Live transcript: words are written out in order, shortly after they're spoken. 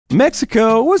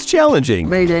Mexico was challenging.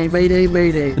 Mayday, mayday,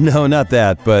 mayday. No, not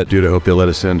that, but dude, I hope you'll let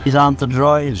us in. These aren't the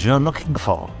droids you're looking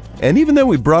for. And even though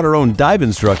we brought our own dive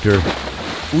instructor,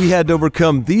 we had to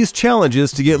overcome these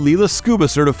challenges to get Leila SCUBA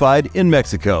certified in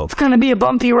Mexico. It's gonna be a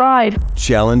bumpy ride.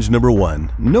 Challenge number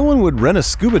 1. No one would rent a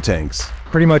scuba tanks.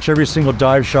 Pretty much every single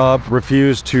dive shop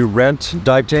refused to rent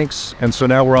dive tanks, and so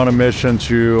now we're on a mission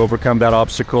to overcome that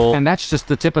obstacle. And that's just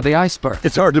the tip of the iceberg.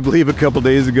 It's hard to believe a couple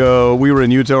days ago we were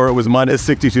in Utah where it was minus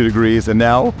 62 degrees, and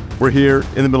now we're here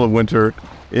in the middle of winter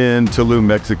in Tulum,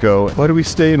 Mexico. Why do we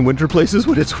stay in winter places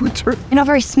when it's winter? You're not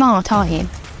very smart, are you?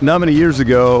 Not many years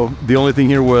ago, the only thing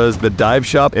here was the dive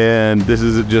shop, and this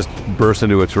is just burst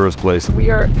into a tourist place. We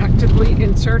are actively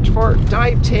in search for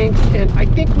dive tank, and I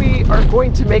think we are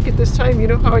going to make it this time. You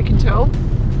know how I can tell?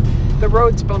 The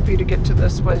road's bumpy to get to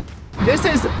this one. This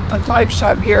is a dive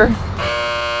shop here.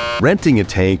 Renting a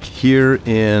tank here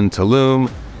in Tulum,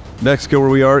 Mexico, where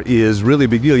we are, is really a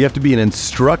big deal. You have to be an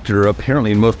instructor,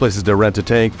 apparently, in most places to rent a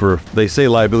tank for, they say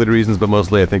liability reasons, but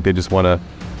mostly I think they just want to,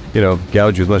 you know,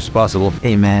 gouge you as much as possible.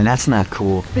 Hey man, that's not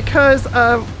cool. Because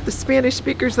of the Spanish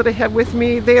speakers that I have with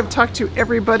me, they have talked to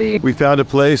everybody. We found a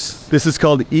place. This is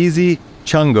called Easy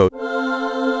Chango.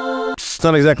 It's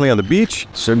not exactly on the beach.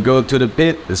 So go to the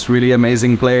pit. It's really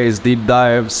amazing place. Deep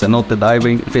dives, cenote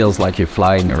diving. It feels like you're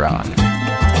flying around.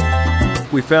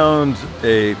 We found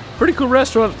a pretty cool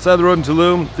restaurant side of the road in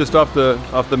Tulum, just off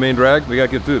the main drag. We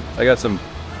got good food. I got some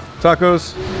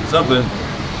tacos, something.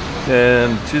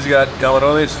 And she's got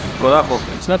camarones con ajo.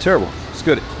 It's not terrible. It's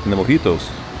good. And the mojitos,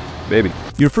 baby.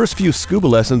 Your first few scuba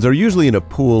lessons are usually in a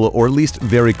pool or at least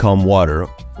very calm water.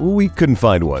 We couldn't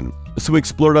find one, so we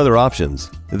explored other options.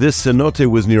 This cenote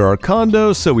was near our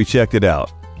condo, so we checked it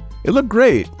out. It looked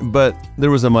great, but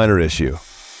there was a minor issue.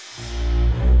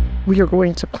 We are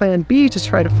going to plan B to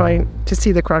try to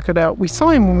see the crocodile. We saw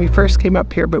him when we first came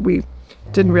up here, but we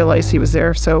didn't realize he was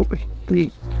there, so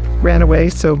we ran away.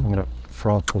 So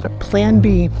plan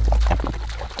B.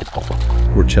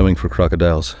 We're chumming for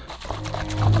crocodiles.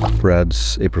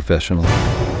 Brad's a professional.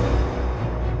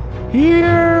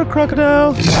 Here,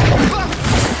 crocodile!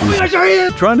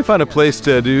 Trying to find a place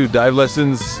to do dive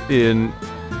lessons in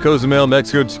Cozumel,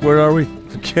 Mexico. Where are we?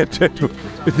 I can't tell you.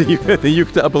 The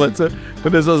Yucatan Peninsula.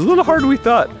 But it's a little harder than we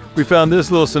thought. We found this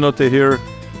little cenote here.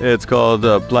 It's called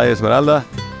Playa Esmeralda,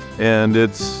 and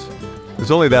it's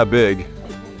only that big.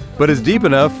 But it's deep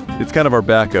enough, it's kind of our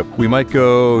backup. We might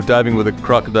go diving with a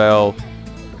crocodile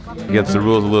against the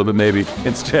rules a little bit maybe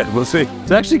instead. We'll see.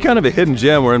 It's actually kind of a hidden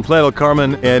gem. We're in Playa del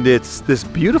Carmen, and it's this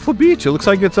beautiful beach. It looks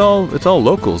like it's all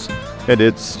locals. And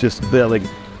it's just like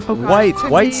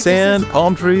white sand,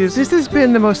 palm trees. This has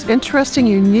been the most interesting,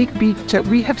 unique beach that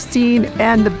we have seen.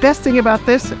 And the best thing about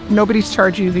this, nobody's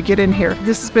charging you to get in here.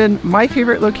 This has been my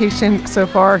favorite location so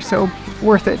far, so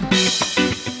worth it.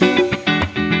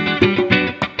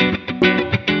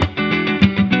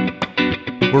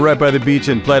 We're right by the beach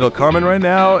in Playa del Carmen right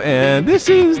now, and this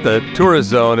is the tourist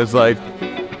zone. It's like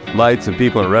lights and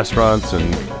people and restaurants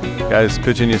and guys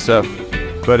pitching you stuff,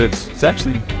 but it's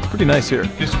actually pretty nice here.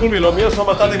 Disculpe, los míos son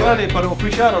bastante grandes para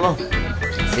oficiar, ¿o no?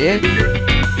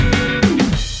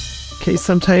 Okay,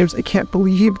 sometimes I can't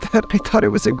believe that I thought it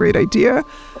was a great idea.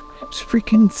 I'm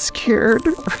freaking scared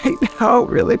right now,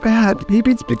 really bad.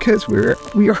 Maybe it's because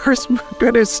we are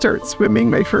gonna start swimming.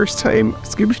 My first time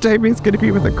scuba diving is gonna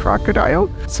be with a crocodile.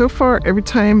 So far, every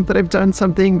time that I've done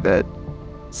something that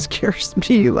scares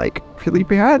me like really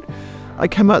bad, I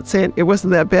come out saying it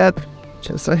wasn't that bad.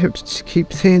 Just I have to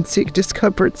keep saying seek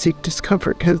discomfort,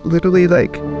 because literally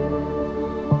like,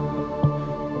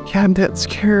 yeah, I'm that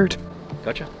scared.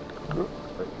 Gotcha.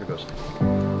 Here goes.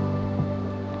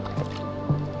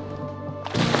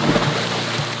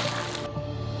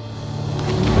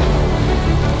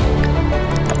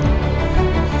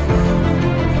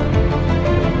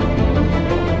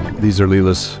 These are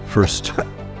Leila's first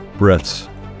breaths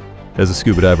as a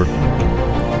scuba diver.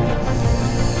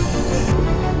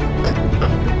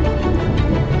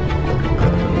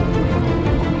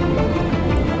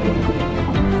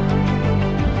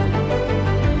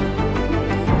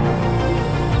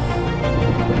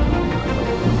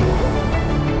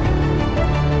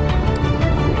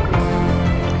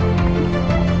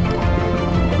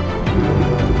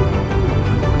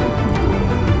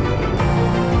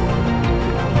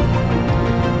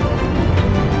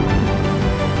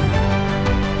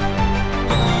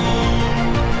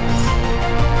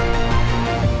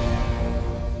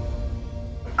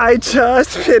 I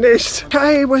just finished.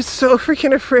 I was so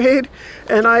freaking afraid,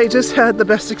 and I just had the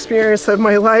best experience of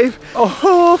my life. A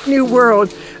whole new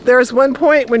world. There was one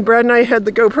point when Brad and I had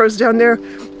the GoPros down there,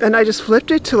 and I just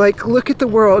flipped it to like look at the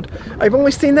world. I've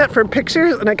only seen that from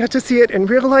pictures, and I got to see it in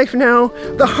real life now.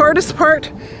 The hardest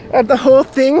part of the whole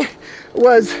thing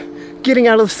was getting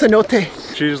out of the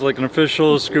cenote. She's like an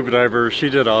official scuba diver. She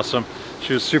did awesome.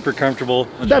 She was super comfortable.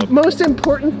 The most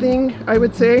important thing I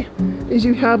would say is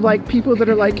you have like people that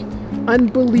are like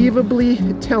unbelievably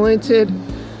talented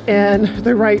and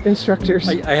the right instructors.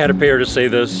 I had to pay her to say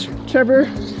this.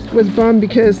 Trevor was bummed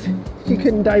because he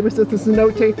couldn't dive with us the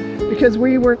cenote because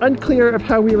we were unclear of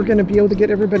how we were going to be able to get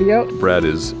everybody out. Brad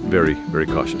is very, very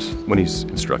cautious when he's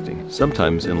instructing.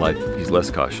 Sometimes in life, he's less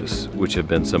cautious, which have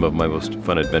been some of my most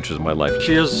fun adventures of my life.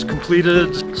 She has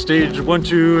completed stage 1,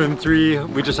 2, and 3.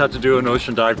 We just have to do an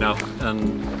ocean dive now,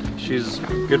 and she's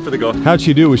good for the go. How'd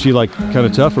she do? Was she like kind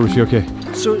of tough, or was she okay?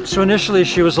 So initially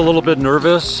she was a little bit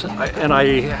nervous, and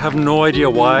I have no idea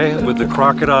why. With the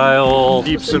crocodile,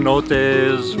 deep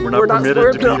cenotes, we're not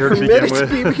permitted to be here to begin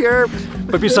with. Here.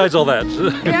 But besides all that.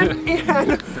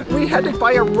 and we had to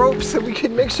buy a rope so we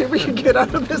could make sure we could get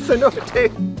out of the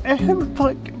cenote. I haven't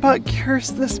bought curious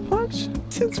this much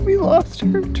since we lost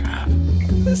her.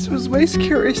 This was my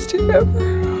scariest day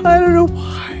ever. I don't know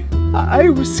why. I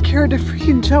was scared to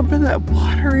freaking jump in that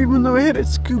water even though I had a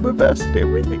scuba vest and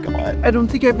everything on. I don't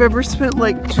think I've ever spent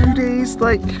like 2 days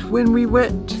like when we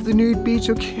went to the nude beach,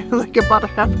 okay, like about a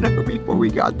half an hour before we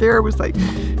got there. It was like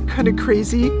kind of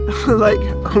crazy. Like,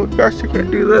 oh gosh, I can't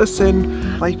do this,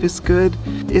 and life is good.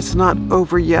 It's not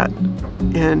over yet,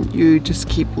 and you just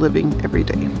keep living every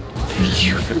day. Thank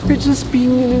you for just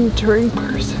being an enduring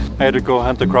person. I had to go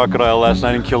hunt the crocodile last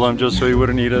night and kill him just so he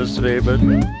wouldn't eat us today, but...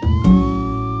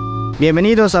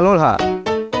 Bienvenidos a Loja.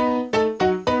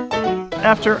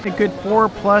 After a good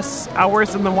 4+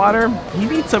 hours in the water, you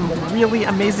need some really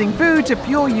amazing food to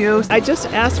fuel you. I just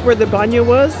asked where the baño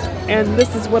was, and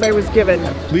this is what I was given.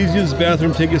 Please use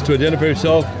bathroom tickets to identify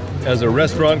yourself as a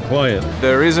restaurant client.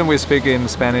 The reason we speak in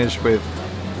Spanish with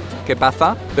 ¿Qué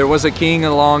pasa? There was a king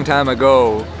a long time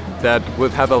ago that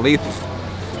would have a leaf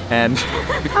and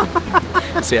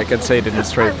see, I can say it in a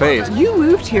straight face. You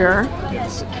moved here.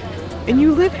 Yes. And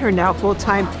you live here now full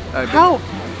time.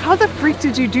 How the freak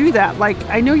did you do that? Like,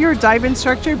 I know you're a dive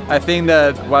instructor. I think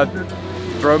that what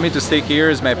drove me to stay here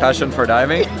is my passion for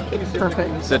diving.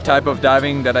 Perfect. The type of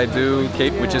diving that I do,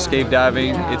 which is cave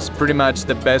diving, it's pretty much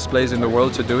the best place in the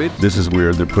world to do it. This is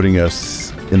weird. They're putting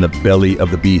us in the belly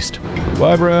of the beast.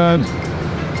 Bye, Brad.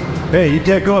 Hey, you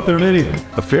can't go up there, lady.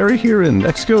 A ferry here in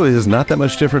Mexico is not that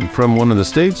much different from one in the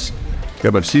States. Got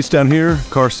a bunch of seats down here,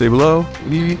 cars stay below.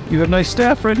 You have nice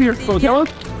staff right here.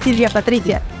 Silvia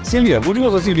Patricia. Silvia, what do you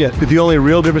want, Silvia? The only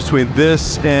real difference between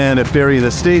this and a ferry in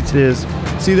the States is,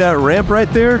 see that ramp right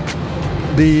there?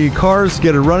 The cars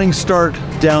get a running start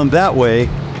down that way,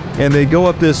 and they go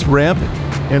up this ramp,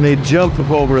 and they jump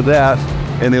over that,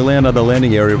 and they land on the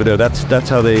landing area over there. That's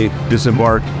how they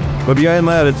disembark. But beyond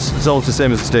that, it's almost the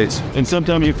same as the States. And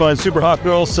sometimes you find super hot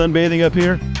girls sunbathing up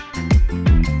here.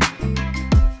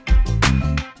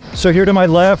 So here to my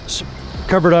left,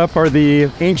 covered up are the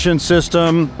ancient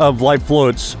system of life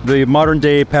floats. The modern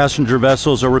day passenger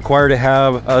vessels are required to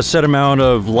have a set amount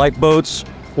of lifeboats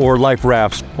or life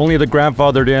rafts. Only the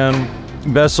grandfathered in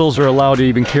vessels are allowed to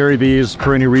even carry these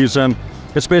for any reason.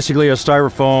 It's basically a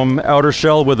styrofoam outer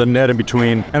shell with a net in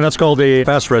between, and that's called a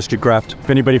fast rescue craft. If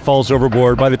anybody falls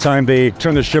overboard, by the time they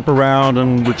turn the ship around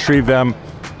and retrieve them,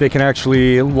 they can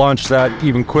actually launch that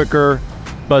even quicker,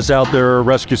 buzz out there,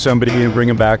 rescue somebody, and bring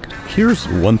them back. Here's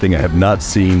one thing I have not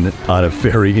seen on a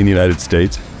ferry in the United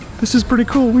States. This is pretty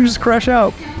cool. We just crash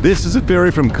out. This is a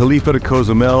ferry from Khalifa to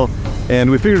Cozumel, and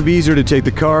we figured it'd be easier to take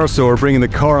the car, so we're bringing the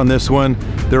car on this one.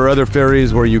 There are other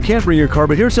ferries where you can't bring your car,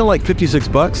 but here's still like 56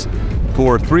 bucks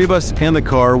for 3 of us and the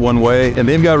car one way, and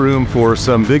they've got room for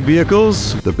some big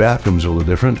vehicles. The bathrooms are a little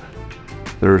different.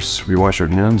 We wash our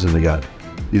hands, and they got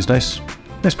these nice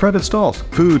private stalls.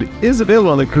 Food is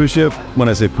available on the cruise ship. When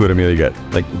I say food, I mean you get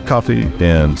like coffee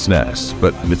and snacks.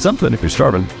 But it's something if you're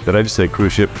starving. But I just say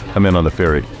cruise ship, I'm in on the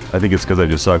ferry. I think it's because I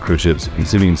just saw cruise ships. You can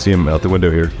see if you can see them out the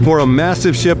window here. For a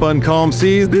massive ship on calm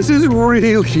seas, this is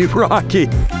really rocky.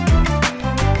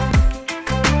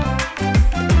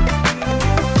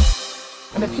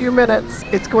 In a few minutes,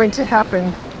 it's going to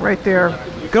happen right there.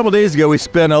 A couple days ago, we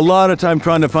spent a lot of time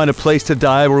trying to find a place to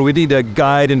dive where we need a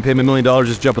guide and pay him $1 million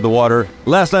just jump in the water.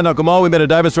 Last night in Alcomal, we met a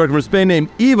dive instructor from Spain named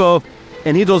Ivo,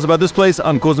 and he told us about this place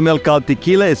on Cozumel called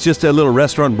Tequila. It's just a little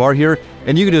restaurant bar here,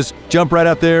 and you can just jump right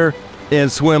out there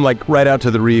and swim like right out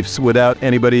to the reefs without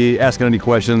anybody asking any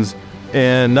questions.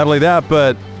 And not only that,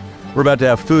 but we're about to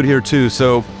have food here too,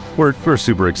 so we're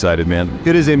super excited, man.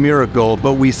 It is a miracle,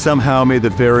 but we somehow made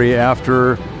the ferry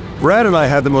after Brad and I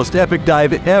had the most epic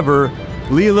dive ever.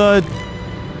 Leila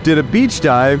did a beach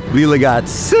dive. Leila got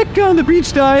sick on the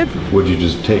beach dive. What'd you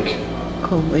just take?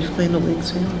 Oh, my final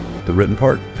exam. The written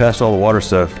part, past all the water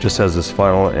stuff, just has this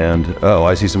final and, oh,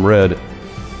 I see some red.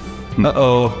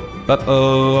 Uh-oh,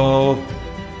 uh-oh.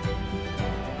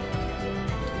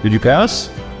 Did you pass?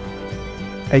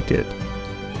 I did.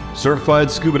 Certified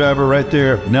scuba diver right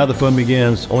there. Now the fun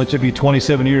begins. Only took me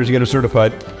 27 years to get it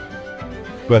certified.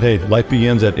 But hey, life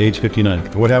begins at age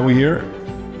 59. What have we here?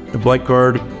 The blank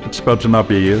card. It's about to not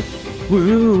be you.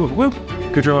 Woo, whoop.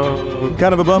 Good job.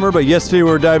 Kind of a bummer, but yesterday we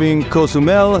were diving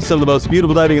Cozumel, some of the most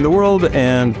beautiful diving in the world,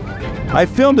 and I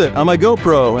filmed it on my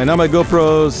GoPro, and now my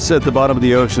GoPro's at the bottom of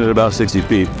the ocean at about 60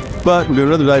 feet. But we're doing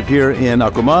another dive here in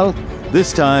Akumal,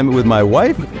 this time with my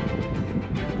wife.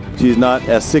 She's not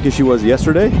as sick as she was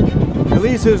yesterday. At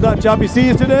least there's not choppy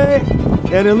seas today,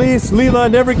 and at least Leila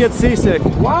never gets seasick.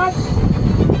 1,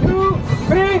 2,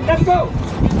 3, let's go!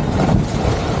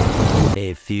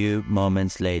 A few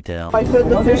moments later. I fed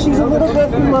the fishies a little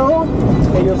bit below.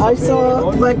 I saw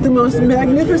like the most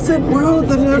magnificent world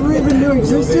that I never even knew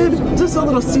existed. Just a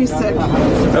little seasick.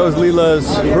 That was Leila's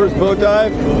first boat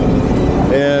dive,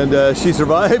 and she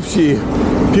survived. She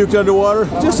puked underwater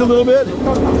just a little bit,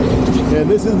 and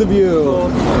this is the view.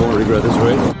 I won't regret this,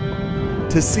 right?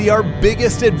 To see our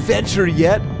biggest adventure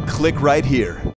yet, click right here.